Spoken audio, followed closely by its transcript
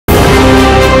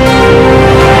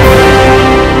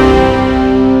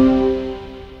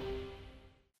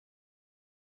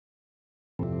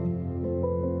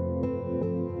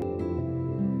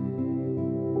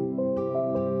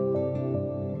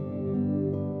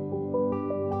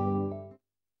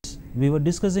we were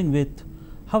discussing with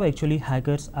how actually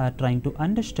hackers are trying to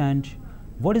understand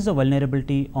what is a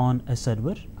vulnerability on a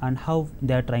server and how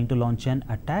they are trying to launch an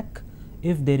attack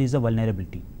if there is a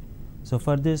vulnerability. So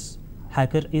for this,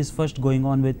 hacker is first going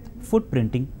on with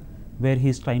footprinting, where he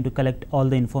is trying to collect all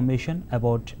the information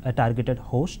about a targeted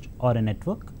host or a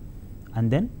network,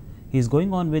 and then he is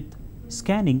going on with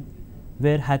scanning,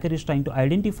 where hacker is trying to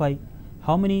identify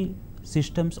how many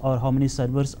systems or how many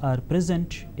servers are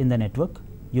present in the network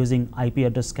using IP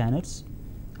address scanners,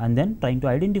 and then trying to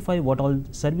identify what all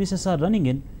services are running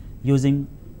in using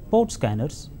port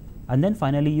scanners, and then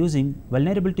finally using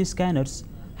vulnerability scanners,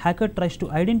 hacker tries to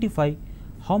identify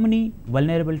how many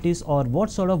vulnerabilities or what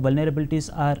sort of vulnerabilities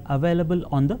are available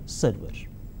on the server.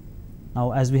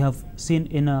 Now, as we have seen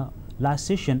in a last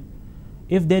session,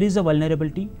 if there is a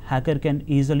vulnerability, hacker can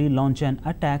easily launch an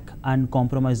attack and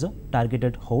compromise the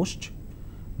targeted host.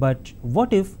 But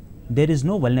what if there is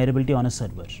no vulnerability on a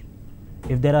server?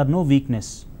 If there are no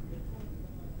weakness,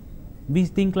 we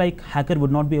think like hacker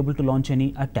would not be able to launch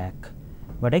any attack.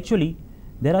 But actually,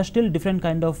 there are still different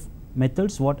kind of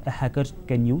methods what a hacker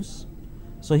can use.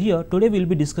 So here today we will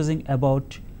be discussing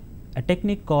about a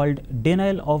technique called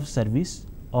denial of service,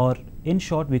 or in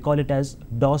short we call it as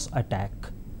DOS attack.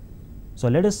 So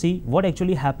let us see what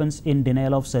actually happens in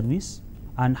denial of service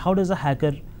and how does a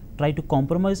hacker try to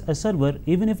compromise a server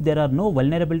even if there are no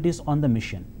vulnerabilities on the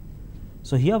machine.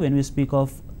 So here when we speak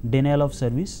of denial of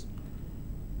service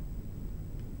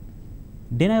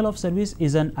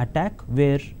is an attack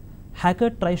where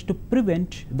hacker tries to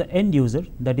prevent the end user,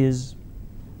 that is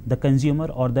the consumer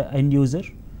or the end user,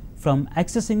 from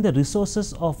accessing the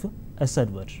resources of a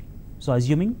server. So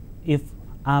assuming if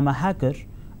I am a hacker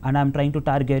and I am trying to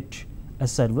target a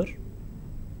server,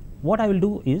 what I will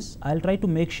do is I will try to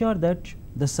make sure that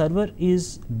the server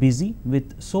is busy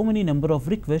with so many number of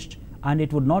requests and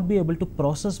it would not be able to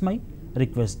process my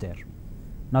request there.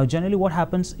 Now generally what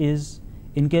happens is,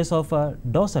 in case of a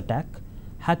DOS attack,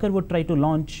 hacker would try to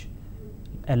launch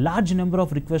a large number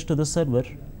of requests to the server,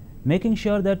 making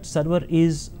sure that server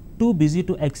is too busy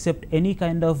to accept any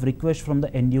kind of request from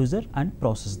the end user and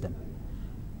process them.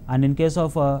 And in case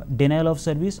of a denial of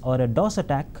service or a DOS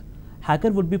attack,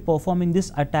 hacker would be performing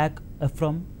this attack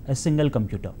from a single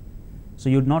computer. So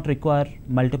you would not require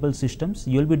multiple systems,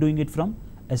 you will be doing it from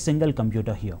a single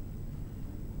computer here.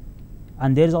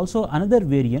 And there is also another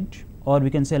variant, or we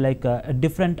can say like a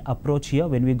different approach here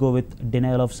when we go with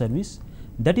denial of service,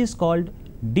 that is called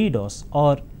DDoS,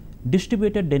 or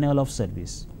distributed denial of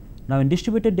service. Now in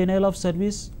distributed denial of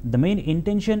service, the main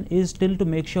intention is still to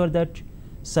make sure that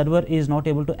server is not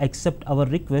able to accept our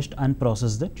request and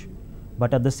process that.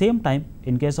 But at the same time,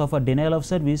 in case of a denial of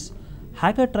service,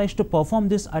 hacker tries to perform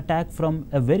this attack from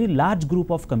a very large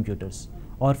group of computers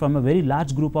or from a very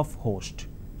large group of hosts.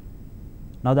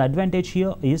 Now the advantage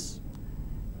here is,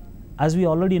 as we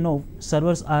already know,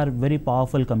 servers are very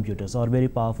powerful computers or very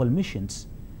powerful machines.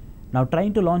 Now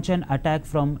trying to launch an attack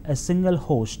from a single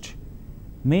host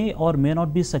may or may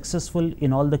not be successful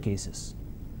in all the cases.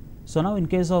 So now in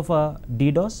case of a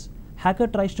DDoS, hacker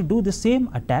tries to do the same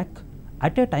attack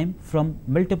at a time from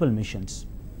multiple machines.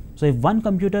 So if one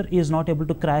computer is not able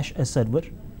to crash a server,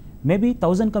 maybe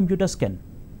 1,000 computers can.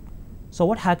 So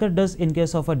what hacker does in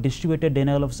case of a distributed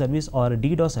denial of service or a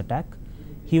DDoS attack,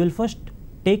 he will first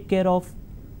take care of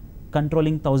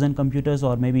controlling 1,000 computers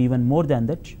or maybe even more than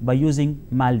that by using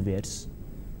malwares.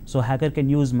 So hacker can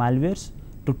use malwares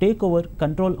to take over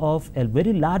control of a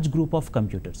very large group of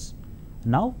computers.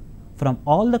 Now from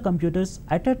all the computers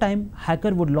at a time,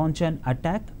 hacker would launch an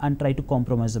attack and try to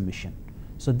compromise the machine.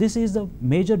 So this is the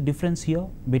major difference here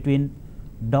between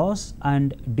DOS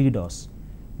and DDoS.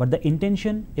 But the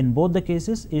intention in both the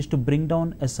cases is to bring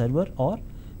down a server or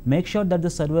make sure that the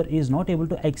server is not able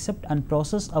to accept and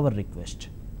process our request.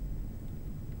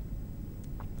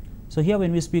 So here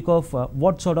when we speak of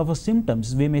what sort of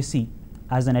symptoms we may see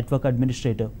as a network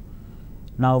administrator.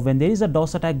 Now when there is a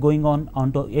DOS attack going on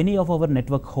onto any of our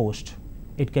network host,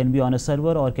 it can be on a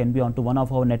server or can be onto one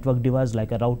of our network devices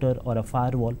like a router or a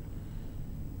firewall.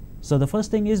 So the first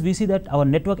thing is we see that our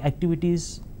network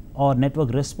activities or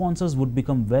network responses would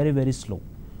become very slow.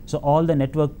 So all the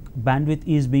network bandwidth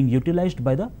is being utilized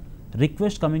by the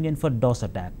request coming in for DOS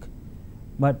attack.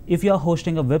 But if you are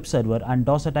hosting a web server and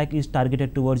DOS attack is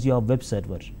targeted towards your web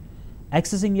server,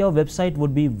 accessing your website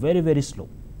would be very slow.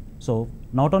 So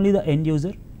not only the end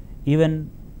user,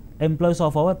 even employees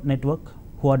of our network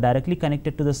who are directly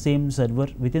connected to the same server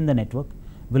within the network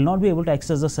will not be able to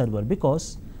access the server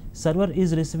because server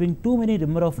is receiving too many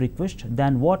number of requests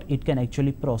than what it can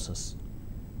actually process.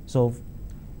 So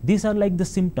these are like the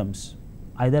symptoms.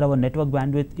 Either our network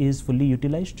bandwidth is fully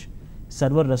utilized,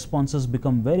 server responses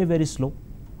become very slow,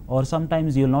 or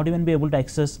sometimes you will not even be able to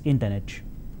access internet.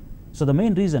 So the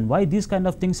main reason why these kind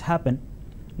of things happen,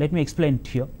 let me explain it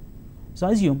here. So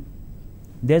assume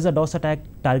there's a DOS attack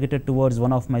targeted towards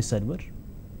one of my server.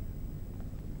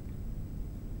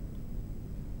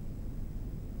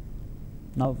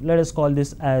 Now let us call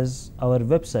this as our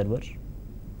web server.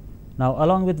 Now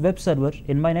along with web server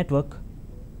in my network,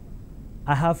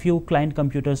 I have few client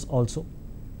computers also.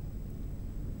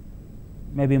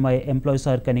 Maybe my employees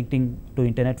are connecting to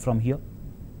internet from here.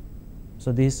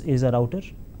 So this is a router,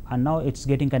 and now it's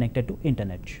getting connected to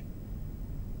internet.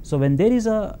 So when there is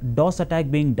a DOS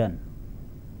attack being done,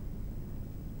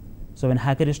 so when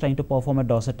hacker is trying to perform a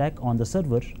DOS attack on the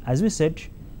server, as we said,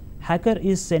 hacker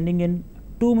is sending in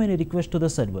too many requests to the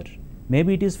server.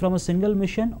 Maybe it is from a single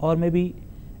mission, or maybe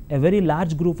a very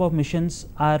large group of missions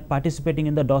are participating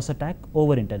in the DOS attack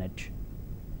over internet.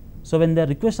 So when the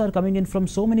requests are coming in from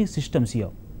so many systems here,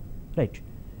 right,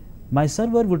 my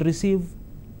server would receive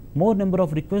more number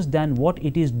of requests than what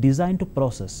it is designed to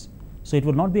process. So it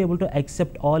will not be able to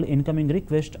accept all incoming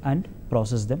requests and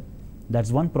process them.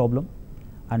 That's one problem.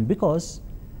 And because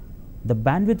the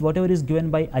bandwidth whatever is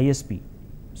given by ISP,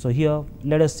 so here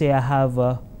let us say I have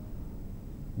 1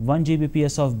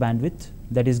 Gbps of bandwidth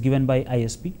that is given by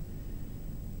ISP.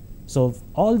 So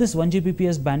all this 1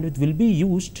 Gbps bandwidth will be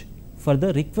used for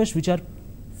the requests which are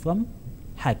from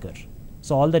hacker.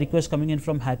 So all the requests coming in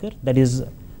from hacker, that is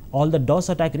all the DOS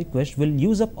attack requests, will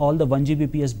use up all the 1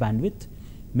 Gbps bandwidth,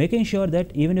 making sure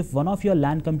that even if one of your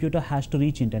LAN computer has to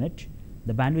reach internet,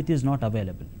 the bandwidth is not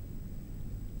available.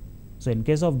 So in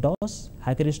case of DOS,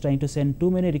 hacker is trying to send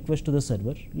too many requests to the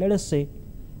server. Let us say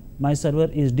my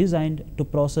server is designed to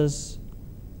process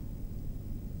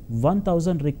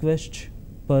 1000 requests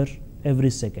per every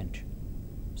second.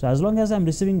 So as long as I'm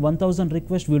receiving 1000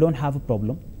 requests, we don't have a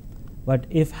problem. But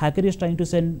if hacker is trying to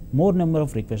send more number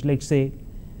of requests, let's say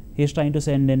he is trying to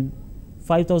send in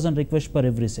 5000 requests per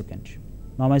every second.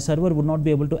 Now my server would not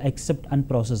be able to accept and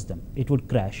process them. It would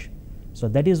crash. So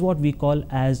that is what we call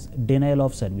as denial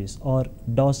of service or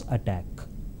DOS attack.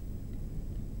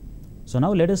 So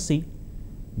now let us see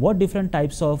what different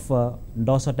types of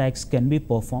DOS attacks can be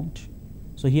performed.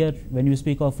 So here when we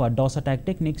speak of DOS attack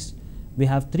techniques, we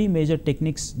have three major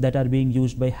techniques that are being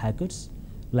used by hackers,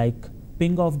 like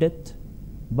ping of death,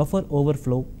 buffer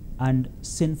overflow, and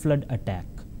SYN flood attack.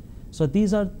 So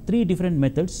these are three different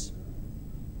methods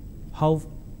how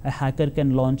a hacker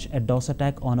can launch a DOS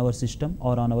attack on our system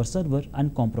or on our server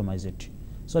and compromise it.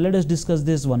 So let us discuss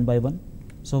this one by one.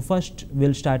 So first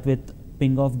we'll start with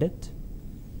ping of death.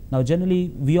 Now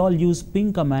generally we all use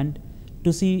ping command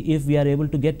to see if we are able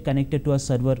to get connected to a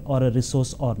server or a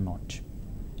resource or not.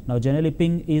 Now generally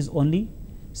ping is only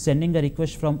sending a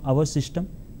request from our system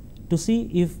to see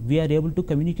if we are able to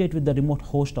communicate with the remote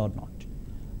host or not.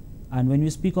 And when we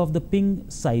speak of the ping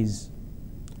size,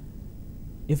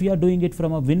 if you are doing it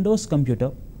from a Windows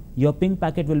computer, your ping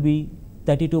packet will be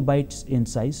 32 bytes in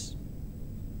size.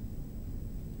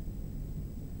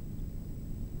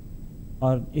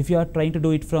 Or if you are trying to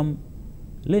do it from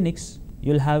Linux,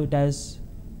 you will have it as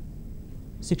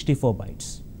 64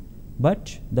 bytes.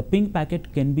 But the ping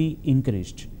packet can be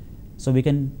increased. So we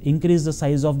can increase the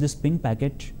size of this ping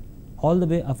packet all the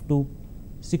way up to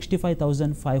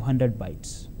 65,500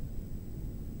 bytes.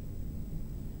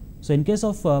 So in case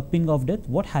of ping of death,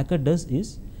 what hacker does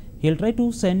is he'll try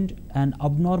to send an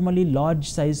abnormally large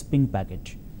size ping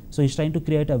packet. So he's trying to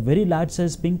create a very large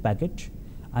size ping packet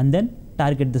and then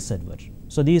target the server.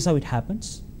 So this is how it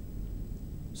happens.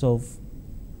 So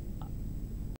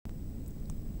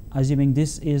assuming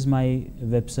this is my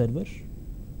web server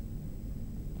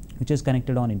which is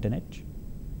connected on internet.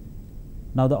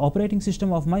 Now the operating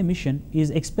system of my machine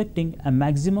is expecting a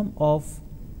maximum of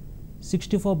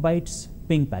 64 bytes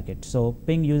ping packet. So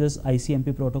ping uses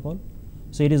ICMP protocol.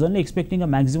 So it is only expecting a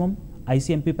maximum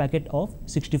ICMP packet of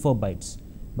 64 bytes.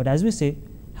 But as we say,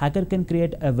 hacker can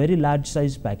create a very large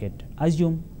size packet.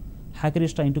 Assume hacker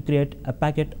is trying to create a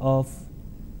packet of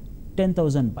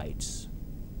 10,000 bytes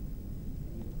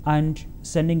and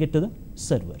sending it to the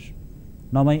server.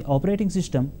 Now my operating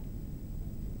system,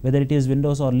 whether it is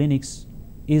Windows or Linux,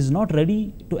 is not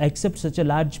ready to accept such a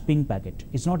large ping packet.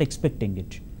 It's not expecting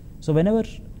it. So whenever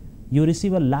you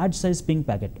receive a large size ping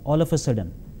packet, all of a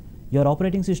sudden your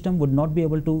operating system would not be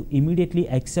able to immediately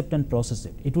accept and process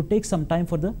it. It would take some time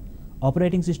for the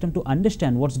operating system to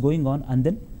understand what's going on and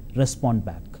then respond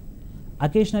back.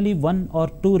 Occasionally 1 or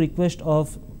 2 requests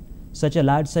of such a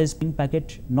large size ping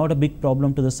packet, not a big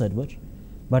problem to the server.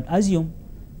 But assume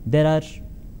there are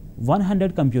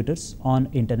 100 computers on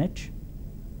internet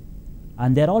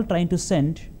and they're all trying to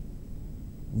send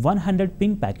 100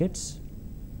 ping packets.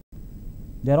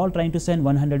 They are all trying to send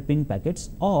 100 ping packets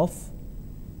of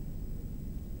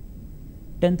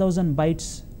 10,000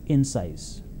 bytes in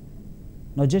size.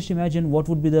 Now just imagine what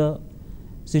would be the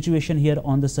situation here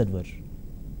on the server.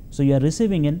 So you are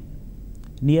receiving in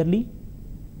nearly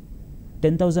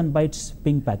 10,000 bytes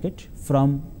ping packet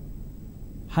from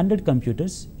 100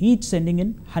 computers, each sending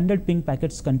in 100 ping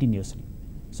packets continuously.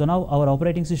 So now our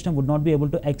operating system would not be able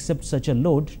to accept such a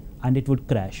load and it would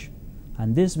crash,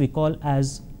 and this we call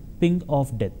as ping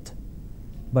of death.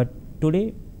 But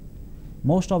today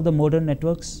most of the modern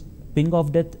networks, ping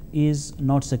of death is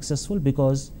not successful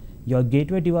because your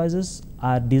gateway devices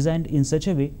are designed in such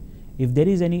a way, if there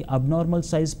is any abnormal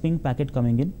size ping packet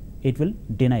coming in, it will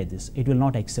deny this, it will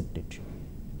not accept it.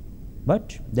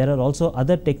 But there are also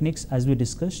other techniques as we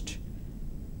discussed.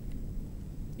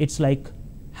 It's like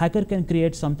hacker can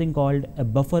create something called a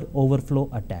buffer overflow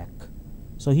attack.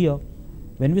 So here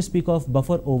when we speak of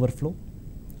buffer overflow,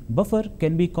 buffer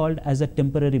can be called as a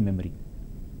temporary memory.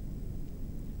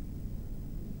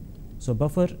 So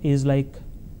buffer is like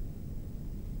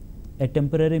a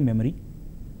temporary memory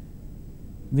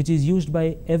which is used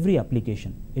by every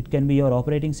application. It can be your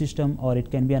operating system or it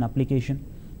can be an application.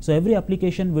 So every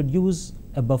application would use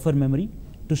a buffer memory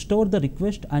to store the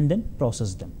request and then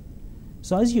process them.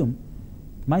 So assume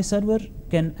my server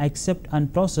can accept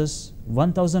and process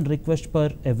 1000 requests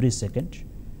per every second.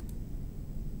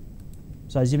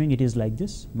 So assuming it is like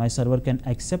this, my server can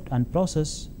accept and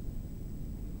process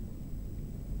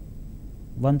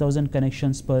 1000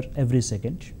 connections per every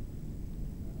second.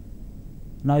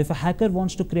 Now if a hacker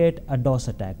wants to create a DOS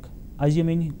attack,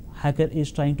 assuming hacker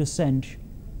is trying to send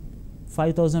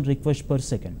 5000 requests per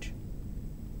second.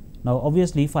 Now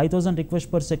obviously 5000 requests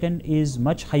per second is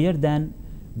much higher than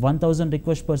 1000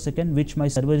 requests per second which my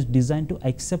server is designed to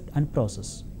accept and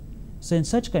process. So in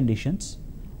such conditions,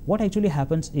 what actually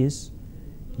happens is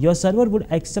your server would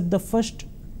accept the first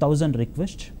 1000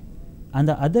 requests and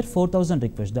the other 4000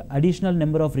 requests, the additional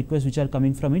number of requests which are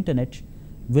coming from internet,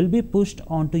 will be pushed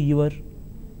onto your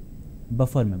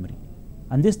buffer memory,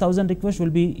 and this 1000 requests will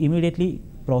be immediately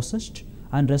processed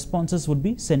and responses would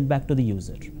be sent back to the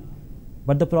user.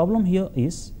 But the problem here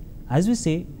is, as we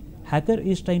say, hacker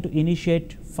is trying to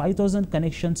initiate 5000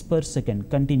 connections per second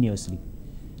continuously.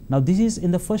 Now this is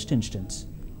in the first instance.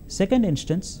 Second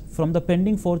instance, from the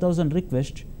pending 4000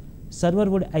 requests, server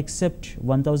would accept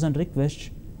 1000 requests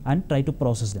and try to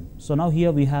process them. So now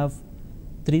here we have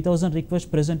 3000 requests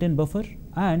present in buffer,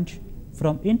 and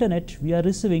from internet we are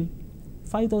receiving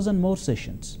 5000 more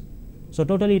sessions. So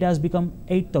totally it has become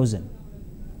 8000.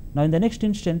 Now in the next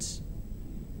instance,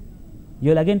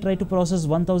 you will again try to process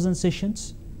 1000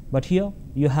 sessions, but here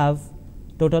you have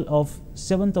total of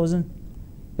 7000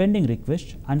 pending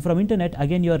requests, and from internet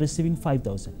again you are receiving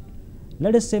 5000.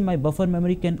 Let us say my buffer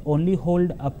memory can only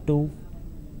hold up to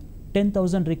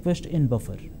 10,000 requests in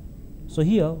buffer. So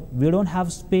here we don't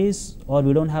have space or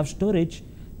we don't have storage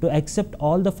to accept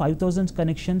all the 5000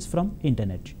 connections from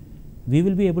internet. We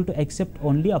will be able to accept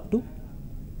only up to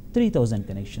 3000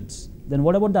 connections. Then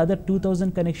what about the other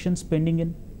 2000 connections pending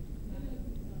in?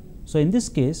 So in this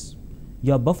case,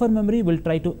 your buffer memory will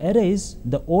try to erase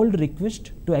the old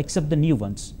request to accept the new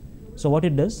ones. So what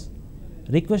it does,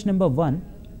 request number 1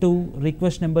 to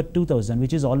request number 2000,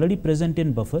 which is already present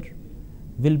in buffer,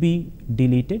 will be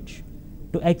deleted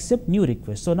to accept new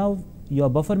requests. So now your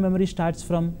buffer memory starts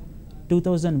from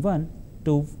 2001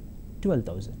 to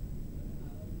 12,000.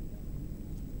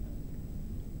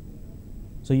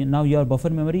 So now your buffer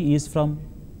memory is from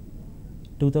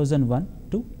 2001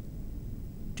 to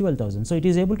 12,000. So it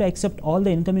is able to accept all the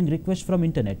incoming requests from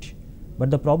internet. But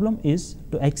the problem is,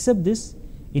 to accept this,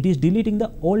 it is deleting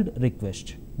the old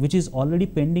request which is already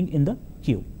pending in the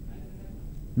queue.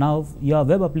 Now your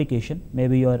web application,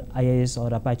 maybe your IIS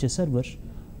or Apache server,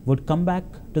 would come back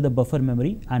to the buffer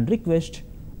memory and request,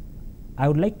 I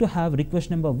would like to have request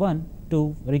number 1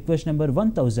 to request number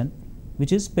 1000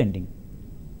 which is pending.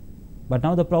 But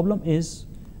now the problem is,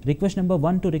 request number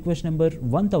 1 to request number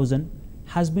 1000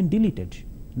 has been deleted.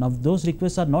 Now those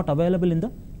requests are not available in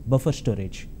the buffer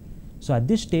storage. So at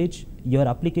this stage your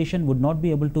application would not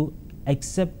be able to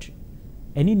accept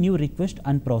any new request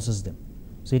and process them.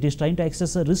 So it is trying to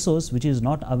access a resource which is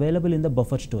not available in the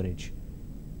buffer storage,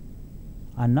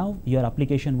 and now your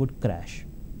application would crash.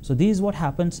 So this is what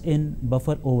happens in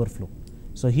buffer overflow.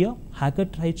 So here hacker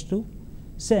tries to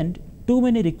send too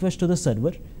many requests to the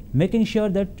server, making sure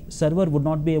that server would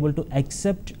not be able to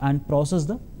accept and process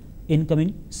the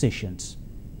incoming sessions.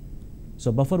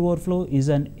 So buffer overflow is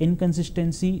an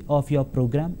inconsistency of your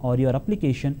program or your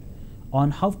application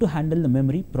on how to handle the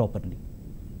memory properly.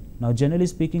 Now generally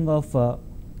speaking of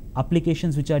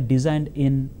applications which are designed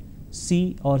in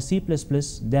C or C++,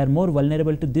 they are more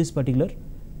vulnerable to this particular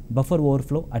buffer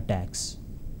overflow attacks.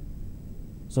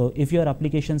 So if your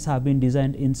applications have been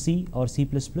designed in C or C++,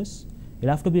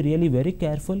 you'll have to be really very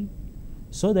careful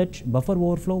so that buffer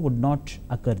overflow would not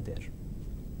occur there.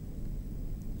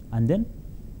 And then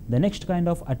the next kind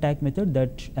of attack method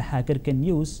that a hacker can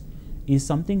use is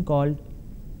something called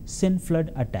SYN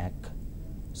flood attack.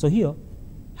 So here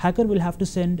hacker will have to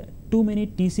send too many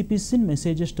TCP SYN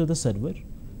messages to the server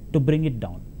to bring it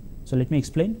down. So let me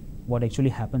explain what actually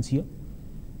happens here.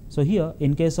 So here,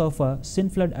 in case of a SYN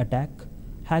flood attack,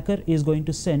 hacker is going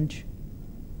to send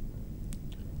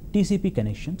TCP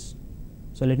connections.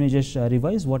 So let me just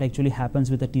revise what actually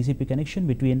happens with a TCP connection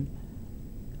between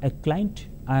a client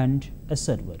and a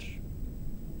server.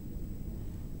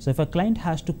 So if a client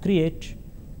has to create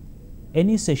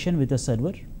any session with a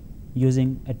server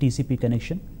using a TCP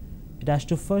connection, it has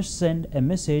to first send a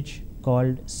message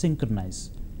called synchronize.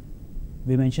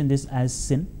 We mentioned this as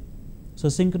SYN. So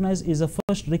synchronize is a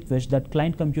first request that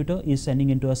client computer is sending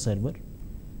into a server.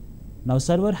 Now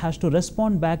server has to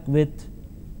respond back with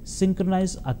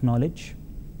synchronize acknowledge.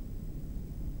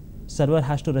 Server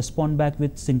has to respond back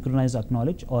with synchronize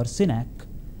acknowledge or SYNACK,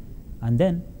 and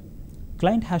then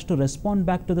client has to respond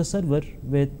back to the server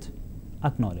with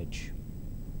acknowledge.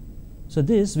 So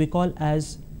this we call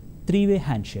as three-way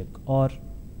handshake or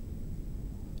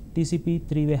TCP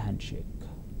three-way handshake.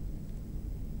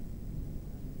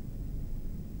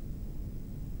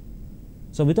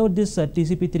 So without this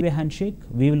TCP three-way handshake,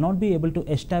 we will not be able to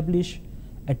establish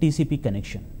a TCP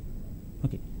connection.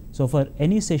 Okay. So for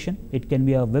any session, it can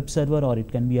be a web server or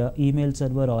it can be an email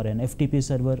server or an FTP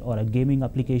server or a gaming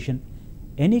application,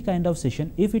 any kind of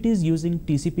session, if it is using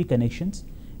TCP connections,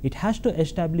 it has to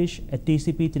establish a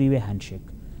TCP three-way handshake.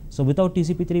 So without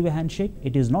TCP three-way handshake,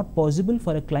 it is not possible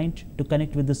for a client to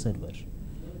connect with the server.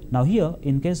 Now here,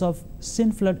 in case of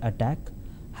SYN flood attack,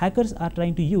 hackers are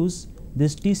trying to use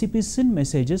this TCP SYN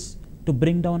messages to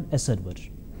bring down a server.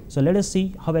 So let us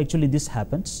see how actually this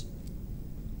happens.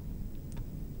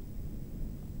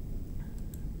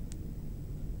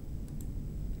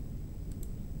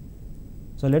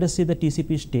 So let us see the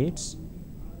TCP states.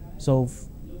 So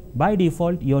by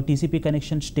default, your TCP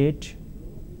connection state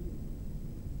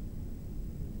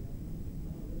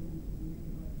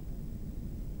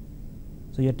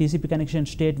your TCP connection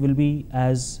state will be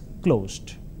as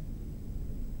closed.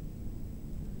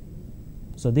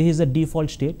 So this is the default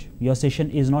state. Your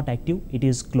session is not active, it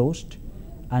is closed,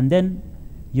 and then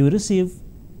you receive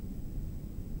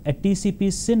a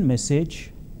TCP SYN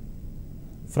message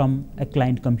from a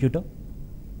client computer,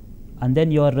 and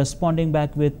then you are responding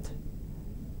back with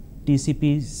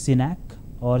TCP SYNACK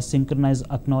or synchronize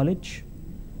acknowledge.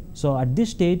 So at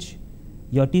this stage,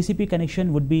 your TCP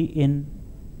connection would be in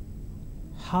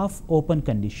half open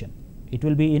condition. It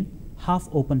will be in half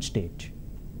open state.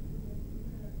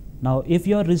 Now if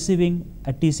you are receiving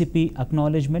a TCP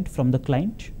acknowledgement from the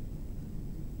client,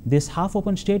 this half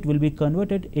open state will be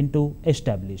converted into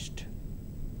established.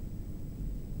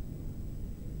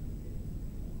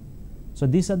 So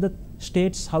these are the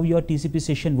states how your TCP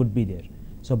session would be there.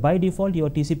 So by default, your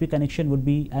TCP connection would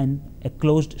be a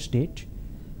closed state.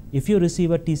 If you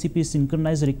receive a TCP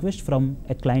synchronize request from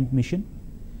a client machine,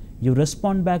 you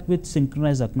respond back with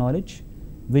synchronize acknowledge,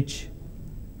 which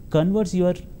converts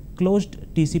your closed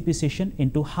TCP session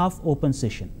into half open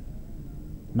session.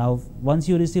 Now once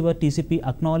you receive a TCP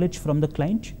acknowledge from the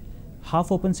client,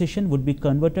 half open session would be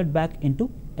converted back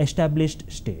into established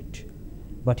state.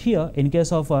 But here, in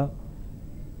case of a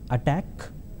attack,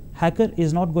 hacker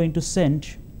is not going to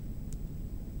send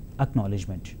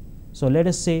acknowledgement. So let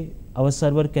us say our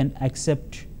server can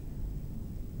accept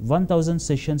 1000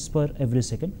 sessions per every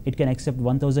second. It can accept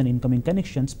 1000 incoming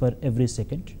connections per every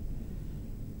second.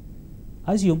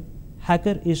 Assume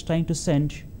hacker is trying to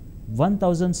send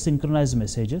 1000 synchronized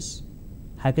messages.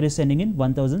 Hacker is sending in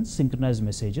 1000 synchronized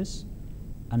messages,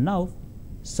 and now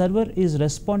server is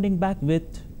responding back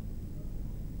with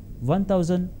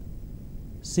 1000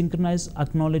 synchronized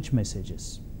acknowledge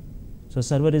messages. So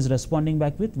server is responding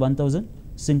back with 1000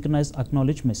 synchronized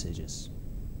acknowledge messages.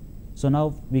 So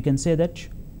now we can say that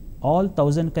all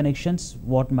 1000 connections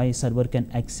what my server can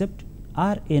accept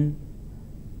are in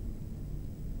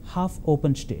half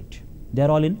open state. They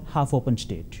are all in half open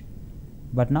state.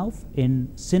 But now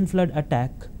in SYN flood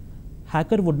attack,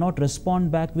 hacker would not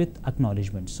respond back with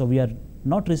acknowledgement. So we are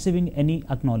not receiving any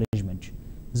acknowledgement,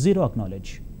 zero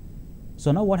acknowledge.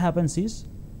 So now what happens is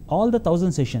all the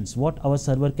 1000 sessions what our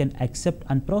server can accept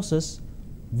and process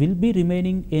will be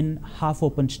remaining in half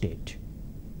open state.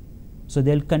 So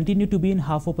they'll continue to be in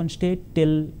half open state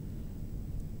till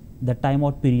the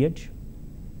timeout period.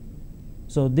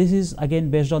 So this is again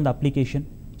based on the application.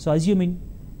 So assuming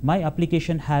my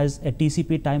application has a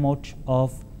TCP timeout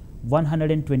of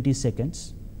 120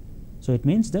 seconds. So it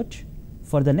means that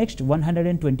for the next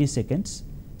 120 seconds,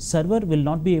 server will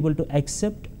not be able to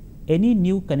accept any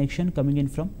new connection coming in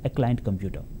from a client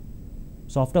computer.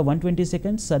 So after 120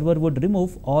 seconds, server would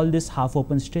remove all these half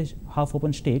open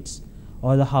states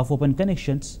or the half open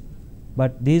connections,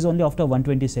 but this is only after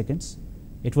 120 seconds.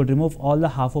 It would remove all the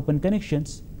half open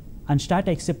connections and start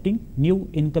accepting new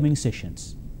incoming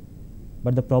sessions.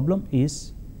 But the problem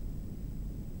is,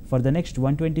 for the next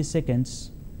 120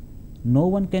 seconds, no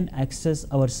one can access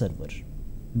our server,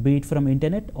 be it from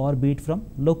internet or be it from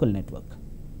local network.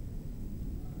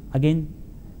 Again,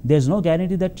 there's no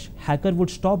guarantee that hacker would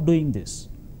stop doing this.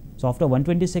 So after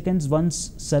 120 seconds,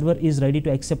 once server is ready to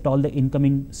accept all the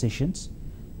incoming sessions,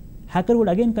 hacker would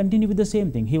again continue with the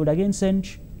same thing. He would again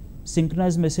send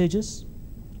synchronized messages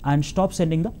and stop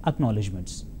sending the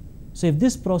acknowledgements. So if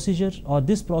this procedure or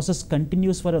this process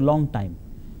continues for a long time,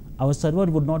 our server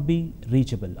would not be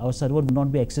reachable, our server would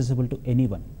not be accessible to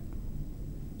anyone.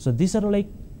 So these are like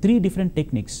three different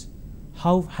techniques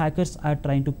how hackers are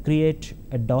trying to create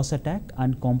a DOS attack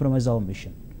and compromise our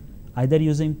mission, either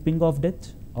using ping of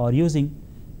death or using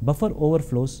buffer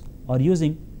overflows or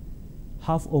using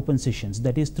half open sessions,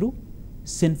 that is through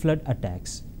SYN flood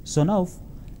attacks. So now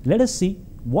let us see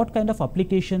what kind of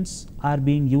applications are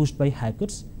being used by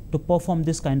hackers to perform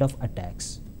this kind of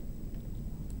attacks.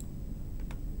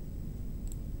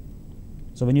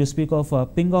 So when you speak of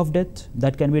ping of death,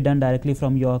 that can be done directly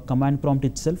from your command prompt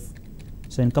itself.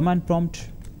 So in command prompt,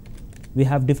 we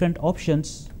have different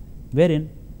options wherein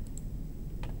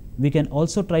we can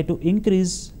also try to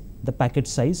increase the packet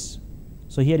size.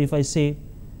 So here if I say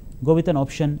go with an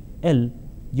option L,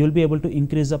 you will be able to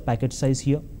increase the packet size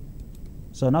here.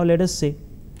 So now let us say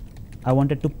I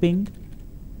wanted to ping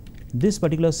this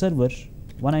particular server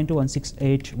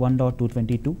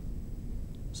 192.168.1.222.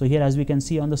 So here as we can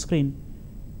see on the screen,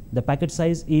 the packet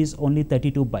size is only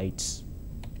 32 bytes.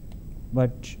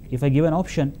 But if I give an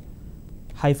option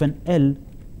 -L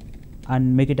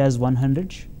and make it as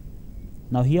 100,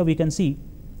 now here we can see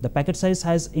the packet size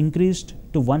has increased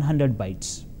to 100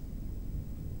 bytes.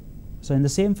 So in the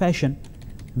same fashion,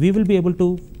 we will be able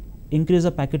to increase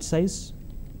the packet size.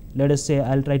 Let us say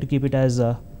I'll try to keep it as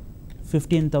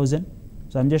 15,000.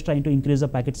 So I'm just trying to increase the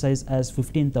packet size as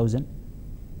 15,000.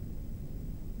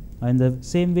 In the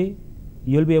same way,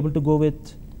 you'll be able to go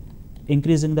with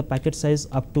increasing the packet size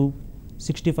up to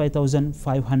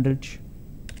 65,500.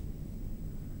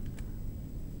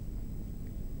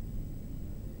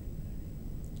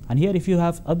 And here if you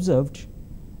have observed,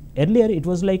 earlier it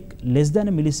was like less than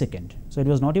a millisecond. So it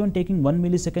was not even taking 1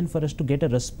 millisecond for us to get a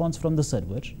response from the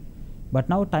server. But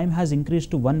now time has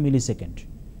increased to 1 millisecond.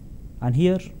 And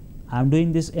here I am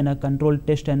doing this in a controlled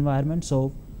test environment.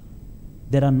 So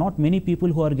there are not many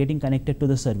people who are getting connected to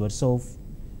the server. So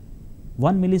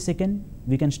 1 millisecond,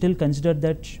 we can still consider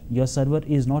that your server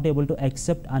is not able to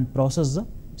accept and process the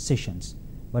sessions.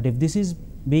 But if this is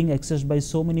being accessed by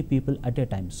so many people at a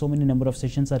time, so many number of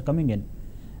sessions are coming in,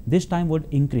 this time would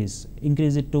increase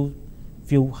it to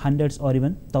few hundreds or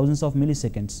even thousands of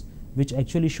milliseconds, which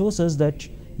actually shows us that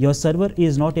your server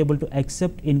is not able to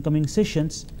accept incoming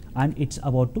sessions and it's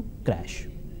about to crash.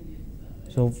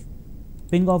 So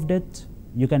ping of death,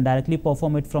 you can directly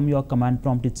perform it from your command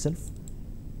prompt itself.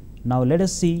 Now let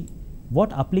us see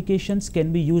what applications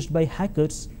can be used by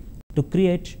hackers to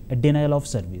create a denial of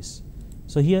service.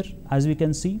 So here as we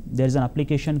can see, there is an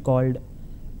application called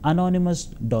Anonymous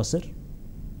Doser.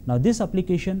 Now this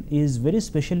application is very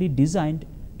specially designed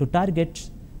to target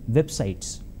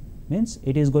websites. Means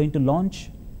it is going to launch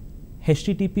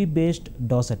HTTP based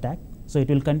DOS attack. So it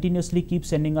will continuously keep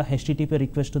sending a HTTP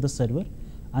request to the server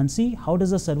and see how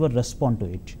does the server respond to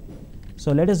it.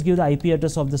 So let us give the IP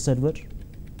address of the server.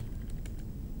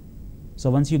 So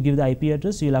once you give the IP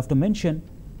address, you will have to mention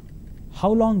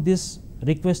how long this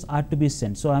request are to be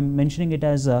sent. So I am mentioning it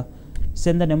as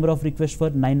send the number of requests for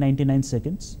 999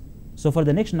 seconds. So for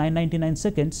the next 999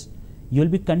 seconds, you will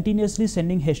be continuously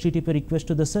sending HTTP requests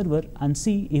to the server and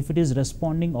see if it is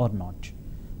responding or not.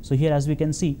 So here as we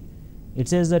can see, it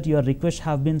says that your requests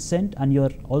have been sent and you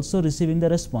are also receiving the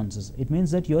responses. It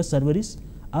means that your server is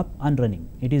up and running.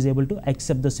 It is able to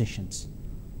accept the sessions.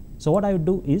 So what I would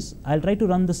do is I'll try to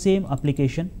run the same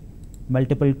application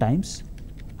multiple times,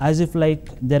 as if like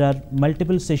there are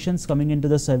multiple sessions coming into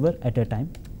the server at a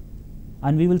time,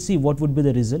 and we will see what would be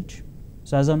the result.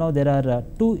 So as of now there are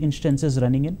 2 instances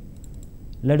running in.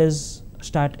 Let us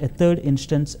start a 3rd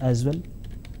instance as well.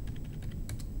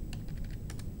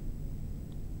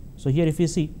 So here if you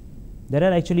see, There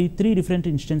are actually 3 different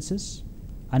instances,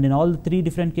 and in all the 3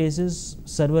 different cases,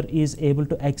 server is able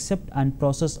to accept and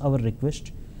process our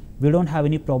request. We don't have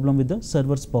any problem with the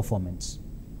server's performance.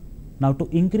 Now, to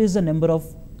increase the number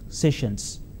of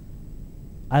sessions,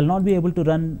 I'll not be able to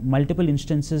run multiple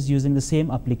instances using the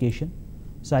same application.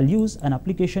 So I'll use an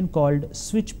application called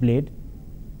Switchblade,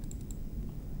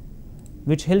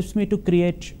 which helps me to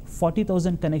create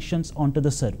 40,000 connections onto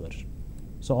the server.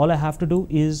 So all I have to do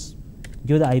is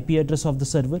give the IP address of the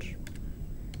server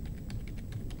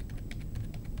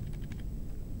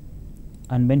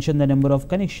and mention the number of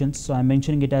connections. So I'm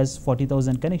mentioning it as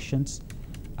 40,000 connections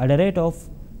at a rate of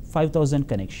 5,000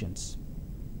 connections.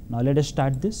 Now let us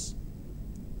start this.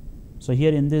 So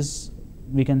here in this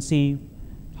we can see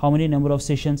how many number of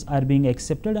sessions are being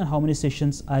accepted and how many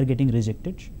sessions are getting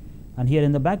rejected. And here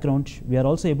in the background we are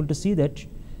also able to see that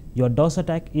your DOS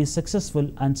attack is successful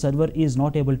and server is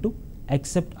not able to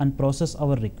accept and process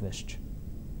our request.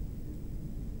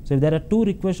 So if there are 2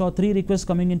 requests or 3 requests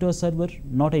coming into a server,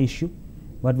 not an issue.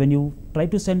 But when you try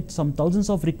to send some thousands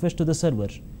of requests to the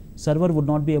server would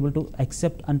not be able to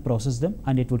accept and process them,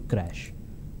 and it would crash.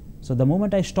 So the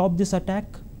moment I stop this attack,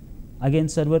 again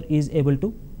server is able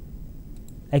to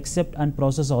accept and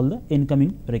process all the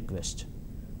incoming requests.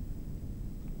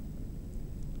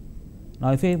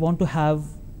 Now if I want to have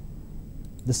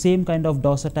the same kind of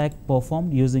DOS attack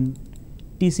performed using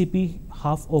TCP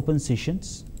half open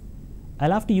sessions,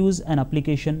 I'll have to use an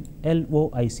application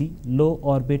LOIC, Low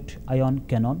Orbit Ion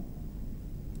Cannon.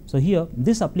 So here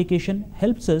this application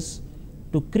helps us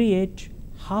to create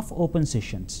half open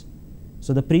sessions.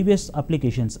 So the previous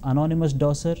applications, Anonymous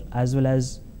DOSer as well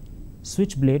as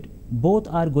Switchblade, both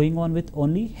are going on with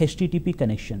only HTTP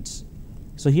connections.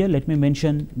 So here let me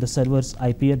mention the server's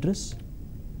IP address.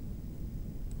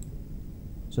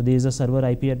 So there is a server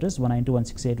IP address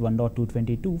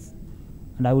 192.168.1.222,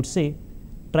 and I would say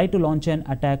try to launch an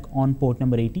attack on port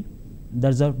number 80.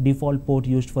 That's the default port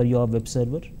used for your web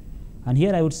server. And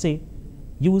here I would say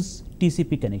use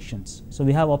TCP connections. So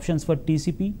we have options for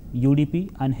TCP, UDP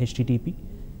and HTTP.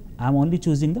 I'm only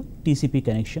choosing the TCP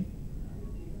connection.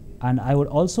 And I would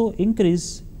also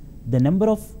increase the number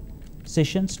of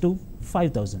sessions to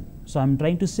 5,000. So I'm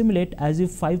trying to simulate as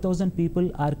if 5,000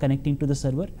 people are connecting to the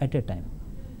server at a time.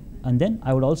 And then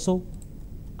I would also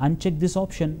uncheck this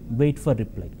option, wait for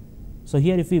reply. So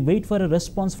here if we wait for a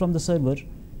response from the server,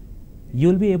 you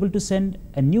will be able to send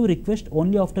a new request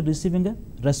only after receiving a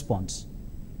response.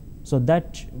 So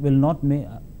that will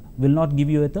not give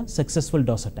you a successful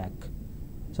DOS attack.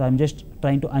 So I'm just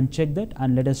trying to uncheck that,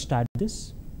 and let us start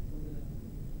this.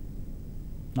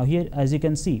 Now here as you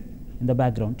can see in the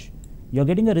background, you're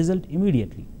getting a result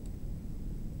immediately.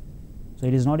 So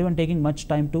it is not even taking much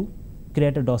time to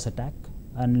create a DOS attack.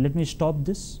 And let me stop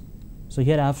this. So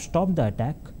here I have stopped the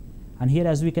attack, and here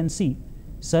as we can see,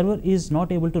 server is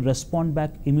not able to respond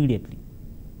back immediately.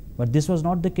 But this was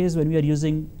not the case when we are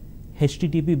using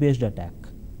HTTP based attack.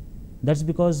 That's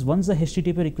because once the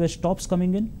HTTP request stops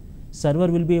coming in, server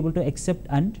will be able to accept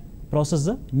and process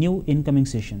the new incoming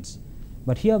sessions.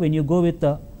 But here when you go with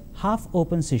the half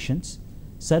open sessions,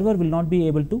 server will not be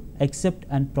able to accept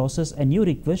and process a new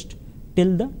request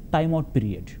till the timeout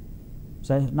period.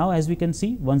 So now as we can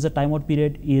see, once the timeout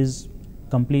period is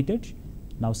completed,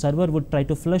 now server would try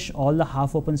to flush all the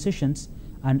half open sessions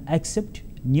and accept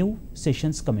new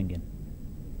sessions coming in.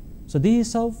 So this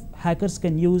is how hackers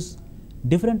can use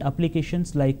different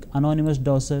applications like Anonymous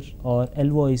DOSer or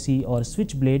LOIC or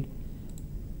Switchblade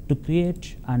to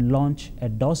create and launch a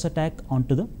DOS attack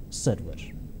onto the server.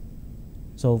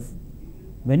 So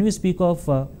when we speak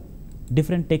of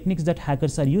different techniques that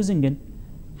hackers are using in,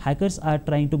 hackers are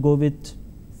trying to go with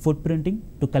footprinting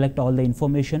to collect all the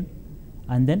information,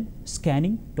 and then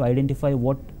scanning to identify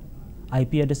what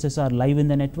IP addresses are live in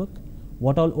the network,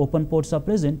 what all open ports are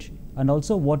present, and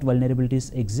also what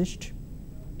vulnerabilities exist.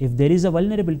 If there is a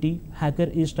vulnerability, hacker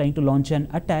is trying to launch an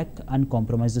attack and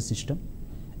compromise the system.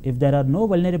 If there are no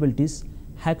vulnerabilities,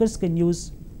 hackers can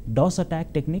use DOS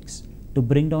attack techniques to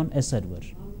bring down a server.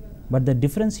 But the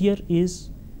difference here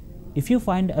is, if you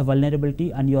find a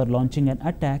vulnerability and you are launching an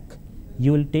attack,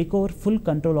 you will take over full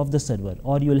control of the server,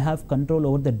 or you will have control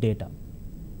over the data.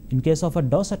 In case of a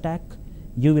DOS attack,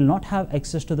 you will not have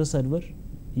access to the server.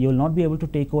 You will not be able to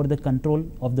take over the control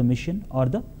of the machine or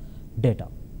the data.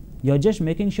 You are just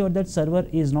making sure that server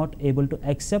is not able to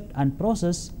accept and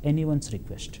process anyone's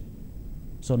request.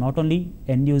 So not only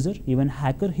end user, even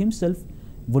hacker himself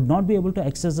would not be able to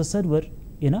access the server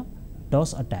in a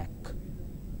DOS attack.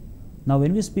 Now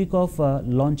when we speak of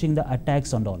launching the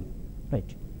attacks and all,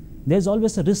 right, there is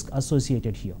always a risk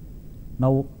associated here.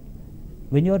 Now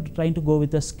when you are trying to go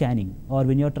with a scanning, or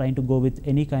when you are trying to go with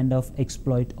any kind of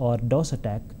exploit or DOS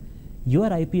attack,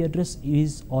 your IP address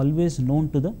is always known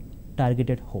to the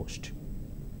targeted host.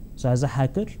 So as a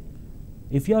hacker,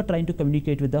 if you are trying to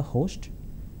communicate with the host,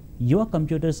 your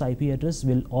computer's IP address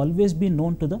will always be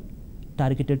known to the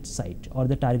targeted site or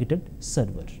the targeted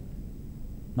server.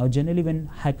 Now generally when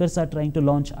hackers are trying to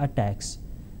launch attacks,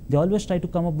 they always try to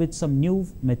come up with some new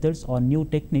methods or new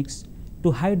techniques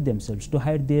to hide themselves, to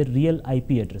hide their real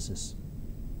IP addresses,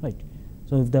 right?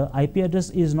 So if the IP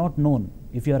address is not known,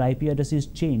 if your IP address is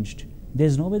changed, there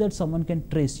is no way that someone can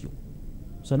trace you.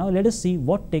 So now let us see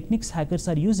what techniques hackers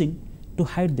are using to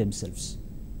hide themselves.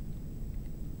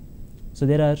 So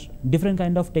there are different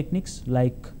kind of techniques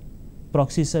like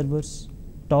proxy servers,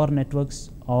 Tor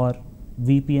networks, or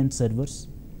VPN servers.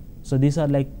 So these are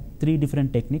like 3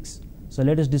 different techniques. So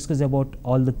let us discuss about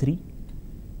all the 3.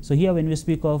 So here when we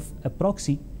speak of a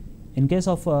proxy, in case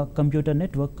of a computer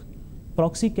network,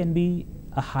 proxy can be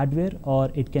a hardware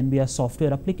or it can be a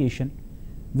software application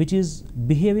which is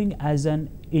behaving as an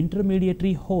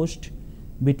intermediary host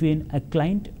between a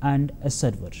client and a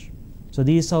server. So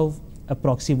this is how a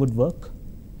proxy would work.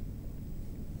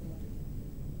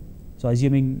 So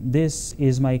assuming this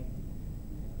is my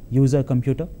user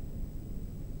computer,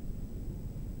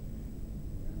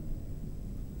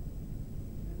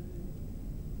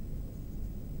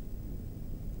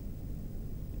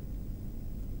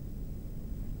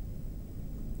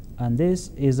 and this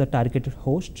is the targeted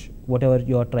host, whatever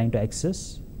you are trying to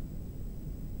access.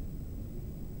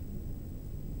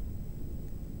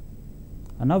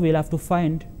 And now we'll have to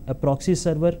find a proxy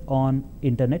server on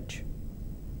internet.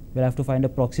 We'll have to find a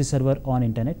proxy server on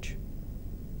internet.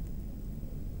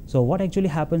 So what actually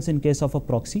happens in case of a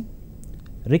proxy?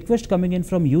 Request coming in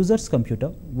from user's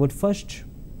computer would first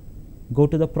go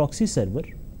to the proxy server.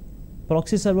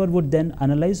 Proxy server would then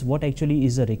analyze what actually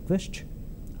is a request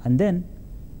and then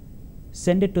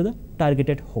send it to the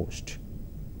targeted host.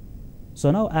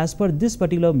 So now as per this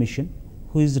particular mission,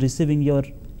 who is receiving your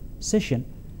session,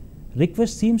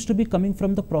 request seems to be coming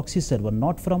from the proxy server,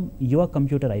 not from your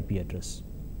computer IP address.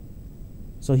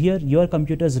 So here your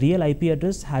computer's real IP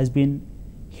address has been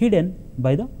hidden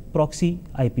by the proxy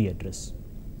IP address.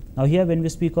 Now here when we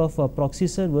speak of proxy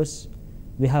servers,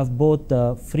 we have both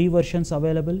the free versions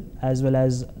available as well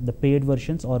as the paid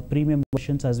versions or premium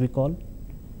versions as we call.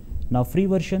 Now free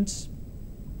versions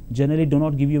generally do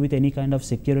not give you with any kind of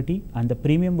security, and the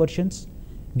premium versions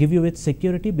give you with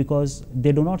security because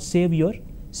they do not save your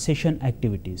session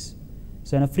activities.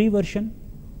 So in a free version,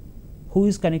 who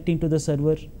is connecting to the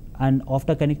server, and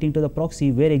after connecting to the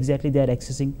proxy, where exactly they are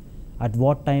accessing, at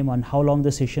what time and how long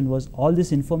the session was, all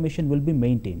this information will be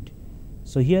maintained.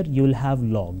 So here you will have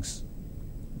logs.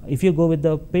 If you go with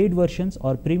the paid versions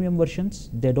or premium versions,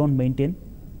 they don't maintain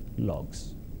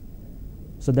logs.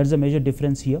 So that's a major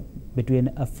difference here between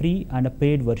a free and a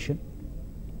paid version.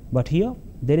 But here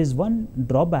there is one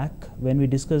drawback when we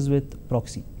discuss with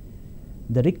proxy.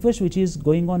 The request which is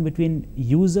going on between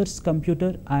user's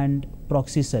computer and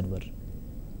proxy server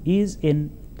is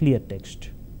in clear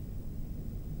text.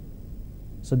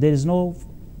 So there is no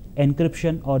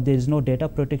encryption or there is no data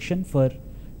protection for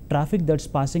traffic that's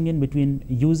passing in between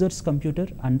user's computer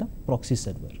and the proxy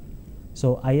server.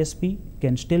 So ISP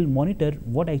can still monitor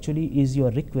what actually is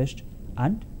your request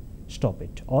and stop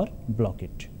it or block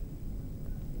it.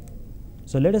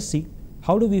 So let us see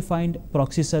how do we find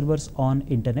proxy servers on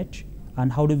internet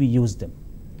and how do we use them.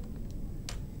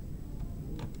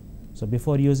 So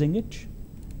before using it,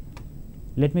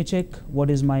 let me check what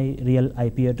is my real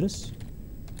IP address.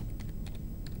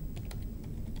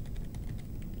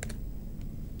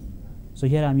 So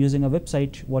here I am using a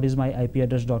website,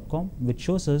 whatismyipaddress.com, which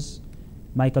shows us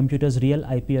my computer's real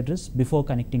IP address before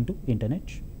connecting to internet.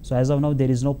 So as of now, there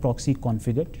is no proxy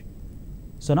configured.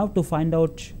 So now to find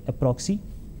out a proxy,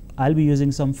 I'll be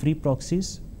using some free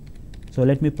proxies. So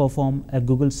let me perform a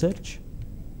Google search.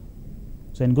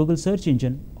 So in Google search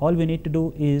engine, all we need to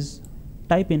do is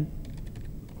type in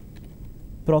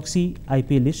proxy IP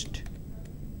list.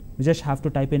 We just have to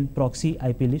type in proxy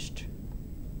IP list.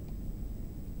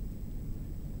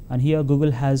 And here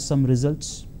Google has some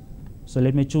results. So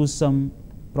let me choose some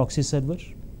proxy server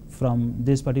from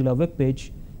this particular web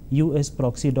page,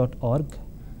 usproxy.org.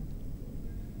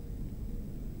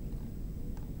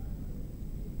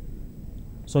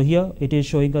 So here it is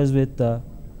showing us with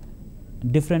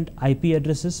different IP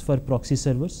addresses for proxy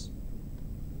servers.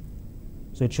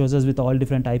 So it shows us with all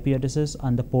different IP addresses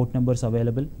and the port numbers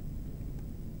available.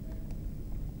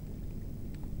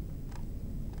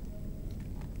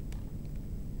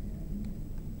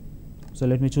 So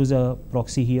let me choose a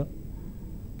proxy here.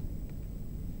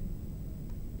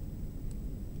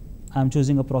 I am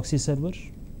choosing a proxy server.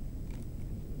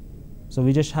 So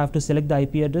we just have to select the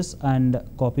IP address and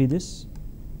copy this.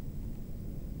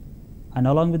 And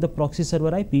along with the proxy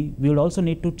server IP, we would also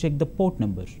need to check the port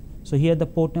number. So here the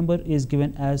port number is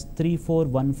given as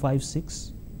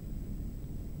 34156.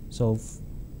 So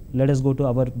let us go to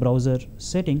our browser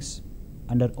settings.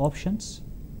 Under options,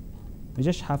 we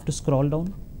just have to scroll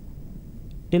down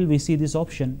till we see this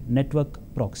option, network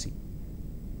proxy.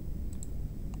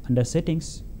 Under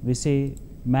settings, we say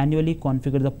manually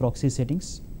configure the proxy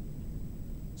settings.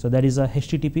 So that is a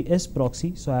HTTPS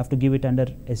proxy, so I have to give it under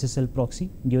SSL proxy,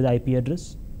 give the IP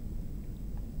address.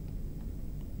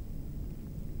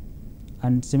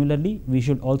 And similarly, we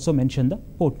should also mention the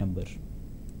port number,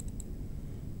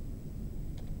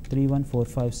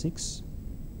 34156.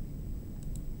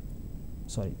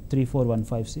 Sorry,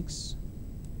 34156.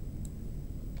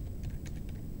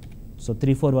 So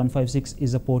 34156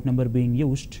 is the port number being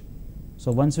used.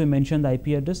 So once we mention the IP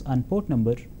address and port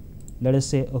number, let us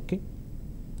say OK,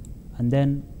 and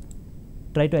then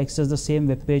try to access the same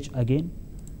web page again.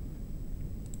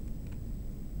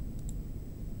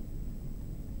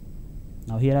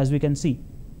 Now here, as we can see,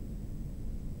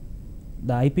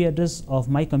 the IP address of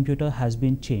my computer has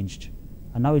been changed,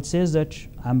 and now it says that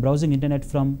I am browsing internet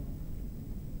from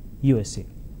USA.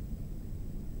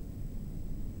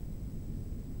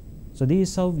 So this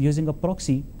is how, using a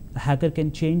proxy, a hacker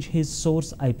can change his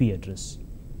source IP address.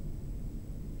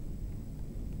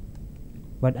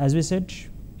 But as we said,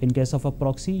 in case of a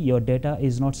proxy, your data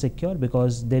is not secure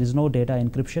because there is no data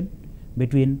encryption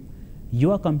between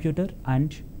your computer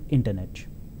and internet.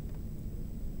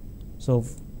 So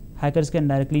hackers can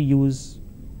directly use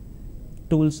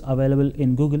tools available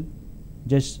in Google.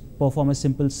 Just perform a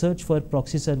simple search for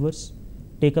proxy servers,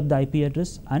 take up the IP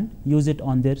address and use it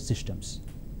on their systems.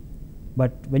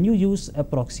 But when you use a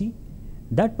proxy,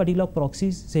 that particular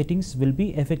proxy settings will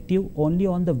be effective only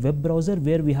on the web browser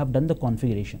where we have done the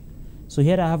configuration. So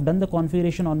here I have done the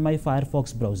configuration on my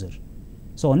Firefox browser.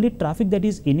 So only traffic that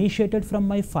is initiated from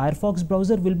my Firefox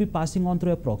browser will be passing on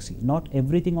through a proxy, not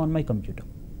everything on my computer.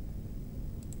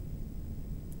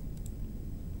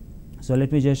 So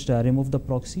let me just remove the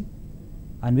proxy,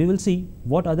 and we will see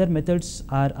what other methods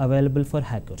are available for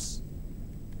hackers.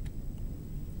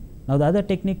 Now the other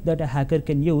technique that a hacker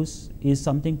can use is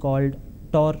something called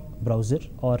Tor browser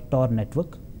or Tor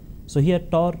network. So here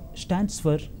Tor stands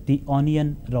for the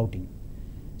onion routing.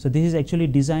 So this is actually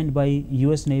designed by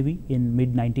US Navy in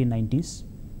mid-1990s.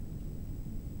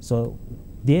 So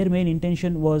their main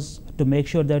intention was to make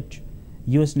sure that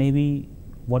US Navy,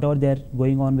 whatever they are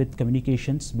going on with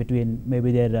communications between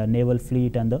maybe their naval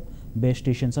fleet and the base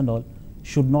stations and all,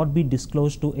 should not be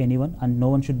disclosed to anyone, and no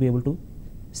one should be able to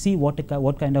see what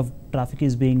kind of traffic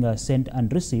is being sent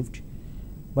and received.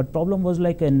 But problem was,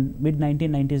 like in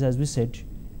mid-1990s, as we said,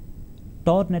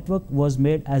 Tor network was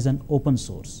made as an open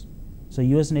source. So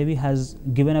US Navy has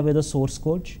given away the source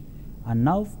code, and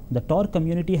now the Tor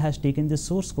community has taken this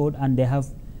source code and they have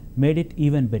made it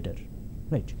even better.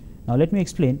 Right. Now let me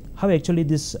explain how actually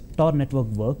this Tor network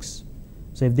works.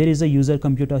 So if there is a user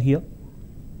computer here,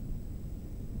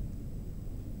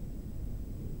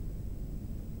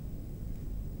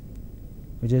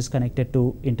 which is connected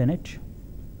to internet,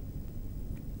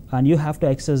 and you have to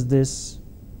access this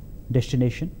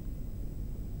destination.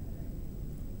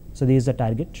 So this is the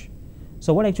target.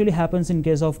 So what actually happens in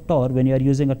case of Tor, when you are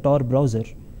using a Tor browser,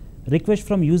 request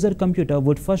from user computer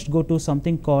would first go to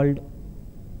something called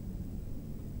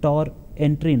Tor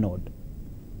entry node.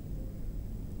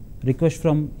 Request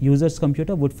from user's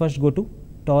computer would first go to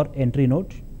Tor entry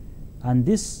node, and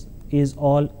this is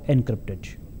all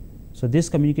encrypted. So this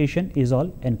communication is all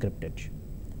encrypted.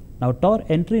 Now Tor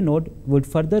entry node would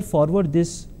further forward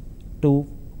this to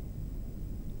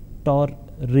Tor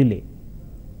relay.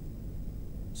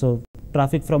 So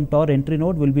traffic from Tor entry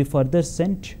node will be further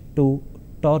sent to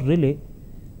Tor relay,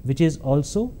 which is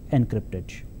also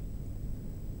encrypted.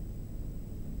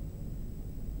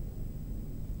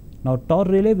 Now Tor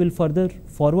relay will further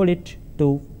forward it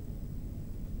to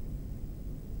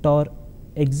Tor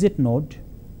exit node,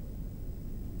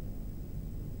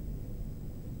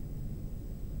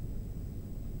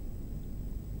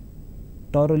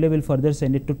 Tor relay will further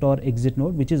send it to Tor exit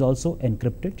node, which is also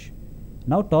encrypted.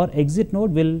 Now Tor exit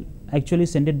node will actually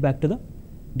send it back to the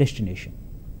destination.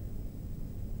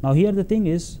 Now here the thing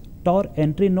is, Tor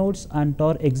entry nodes and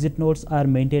Tor exit nodes are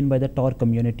maintained by the Tor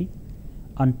community,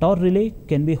 and Tor relay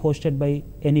can be hosted by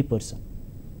any person.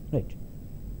 Right.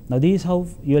 Now this is how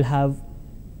you will have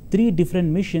 3 different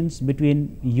missions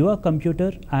between your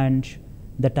computer and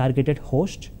the targeted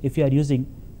host if you are using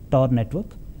Tor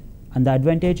network. And the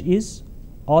advantage is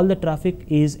all the traffic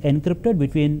is encrypted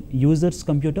between user's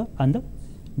computer and the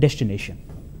destination.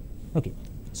 Okay.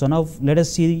 So now let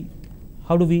us see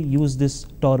how do we use this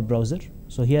Tor browser.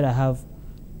 So here I have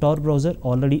Tor browser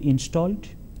already installed.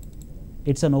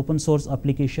 It's an open source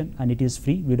application and it is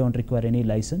free. We don't require any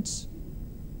license.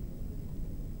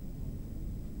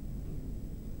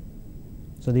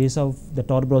 So this is how the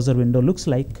Tor browser window looks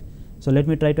like. So let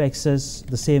me try to access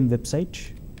the same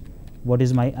website. What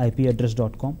is my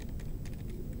IPaddress.com.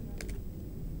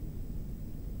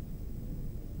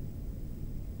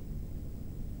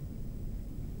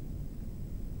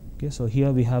 Okay, so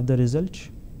here we have the result.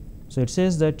 So it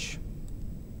says that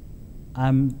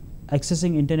I'm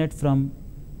accessing internet from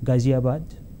Ghaziabad,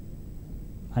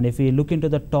 and if we look into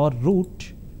the Tor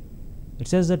route, it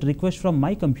says that request from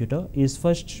my computer is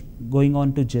first going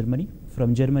on to Germany,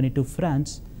 from Germany to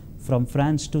France, from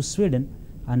France to Sweden,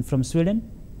 and from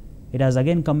Sweden it has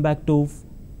again come back to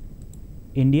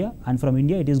India, and from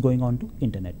India it is going on to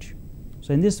internet.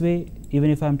 So in this way, even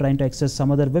if I am trying to access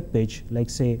some other web page, like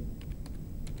say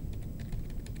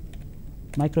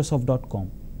Microsoft.com,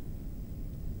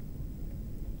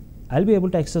 I'll be able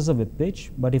to access a web page.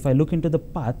 But if I look into the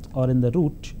path or in the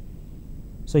route,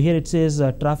 so here it says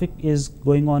traffic is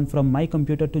going on from my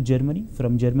computer to Germany,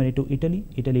 from Germany to Italy,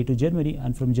 Italy to Germany,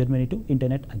 and from Germany to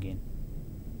internet again.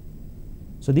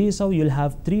 So this is how you'll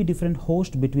have 3 different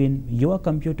hosts between your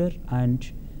computer and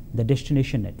the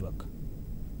destination network.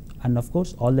 And of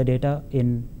course, all the data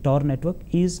in Tor network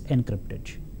is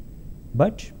encrypted.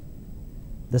 But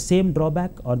the same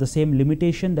drawback or the same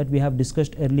limitation that we have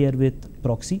discussed earlier with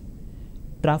Proxy,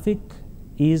 traffic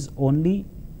is only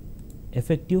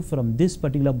effective from this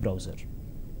particular browser.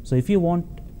 So if you want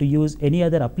to use any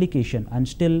other application and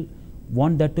still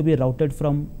want that to be routed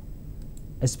from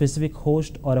a specific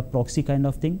host or a proxy kind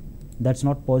of thing, that's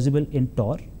not possible in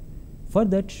Tor. For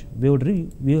that,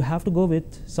 we have to go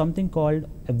with something called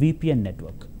a VPN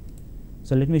network.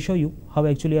 So let me show you how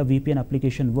actually a VPN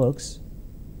application works.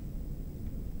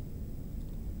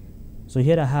 So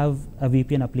here I have a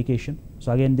VPN application.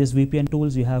 So again, this VPN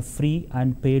tools, you have free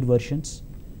and paid versions.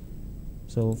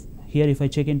 So here if I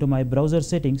check into my browser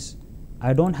settings,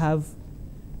 I don't have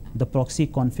the proxy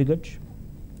configured.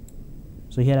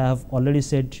 So here I have already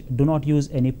said do not use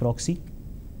any proxy.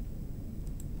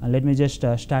 And let me just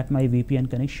start my VPN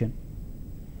connection.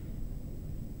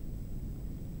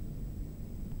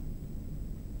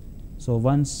 So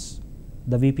once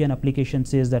the VPN application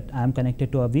says that I am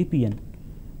connected to a VPN,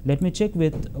 let me check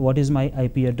with what is my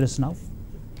IP address now.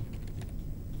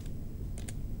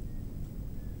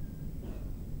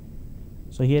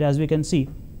 So here as we can see,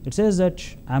 it says that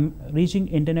I am reaching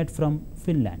internet from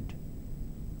Finland.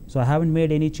 So I haven't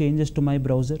made any changes to my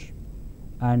browser,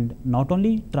 and not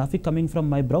only traffic coming from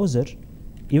my browser,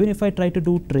 even if I try to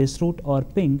do traceroute or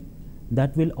ping,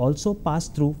 that will also pass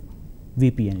through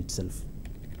VPN itself.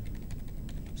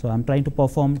 So I'm trying to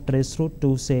perform traceroute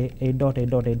to say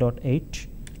 8.8.8.8,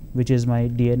 which is my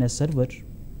DNS server.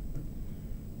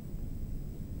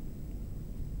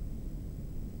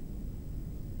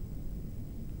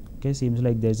 Okay, seems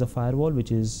like there's a firewall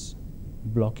which is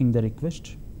blocking the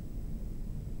request.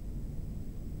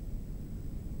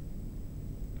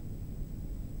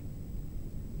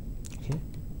 Okay,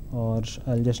 or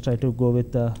I'll just try to go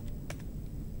with the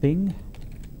ping.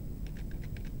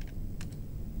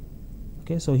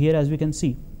 Okay, so here as we can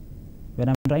see, when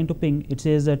I'm trying to ping, it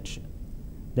says that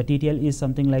the TTL is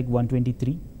something like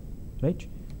 123, right?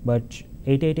 But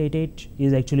 8888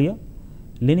 is actually a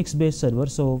Linux based server,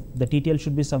 so the TTL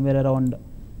should be somewhere around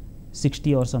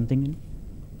 60 or something.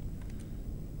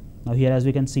 Now here as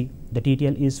we can see, the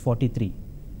TTL is 43.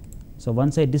 So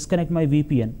once I disconnect my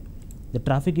VPN, the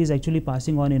traffic is actually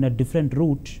passing on in a different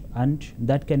route, and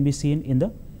that can be seen in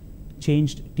the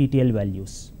changed TTL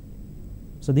values.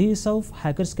 So this is how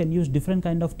hackers can use different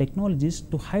kind of technologies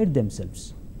to hide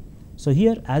themselves. So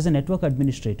here as a network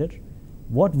administrator,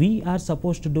 what we are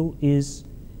supposed to do is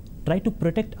try to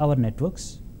protect our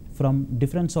networks from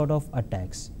different sort of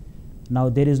attacks. Now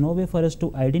there is no way for us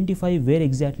to identify where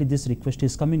exactly this request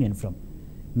is coming in from.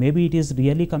 Maybe it is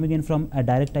really coming in from a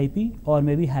direct IP, or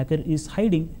maybe hacker is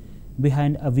hiding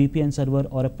behind a VPN server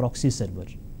or a proxy server.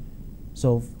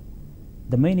 So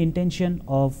the main intention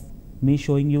of me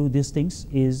showing you these things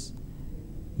is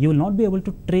you will not be able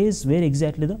to trace where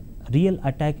exactly the real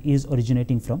attack is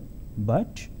originating from,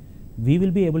 but we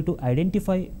will be able to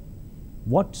identify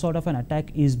what sort of an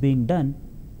attack is being done,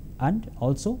 and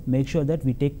also make sure that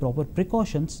we take proper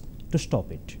precautions to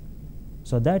stop it.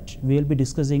 So that we will be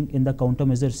discussing in the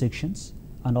countermeasure sections,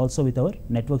 and also with our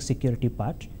network security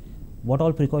part, what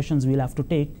all precautions we will have to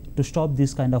take to stop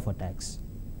these kind of attacks.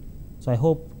 So I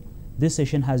hope this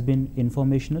session has been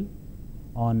informational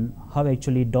on how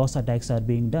actually DOS attacks are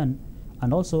being done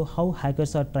and also how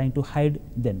hackers are trying to hide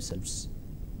themselves.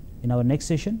 In our next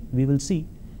session, we will see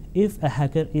if a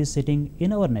hacker is sitting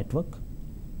in our network,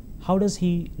 how does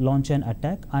he launch an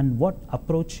attack and what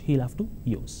approach he'll have to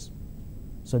use.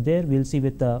 So there we'll see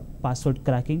with the password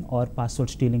cracking or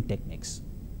password stealing techniques.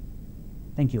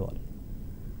 Thank you all.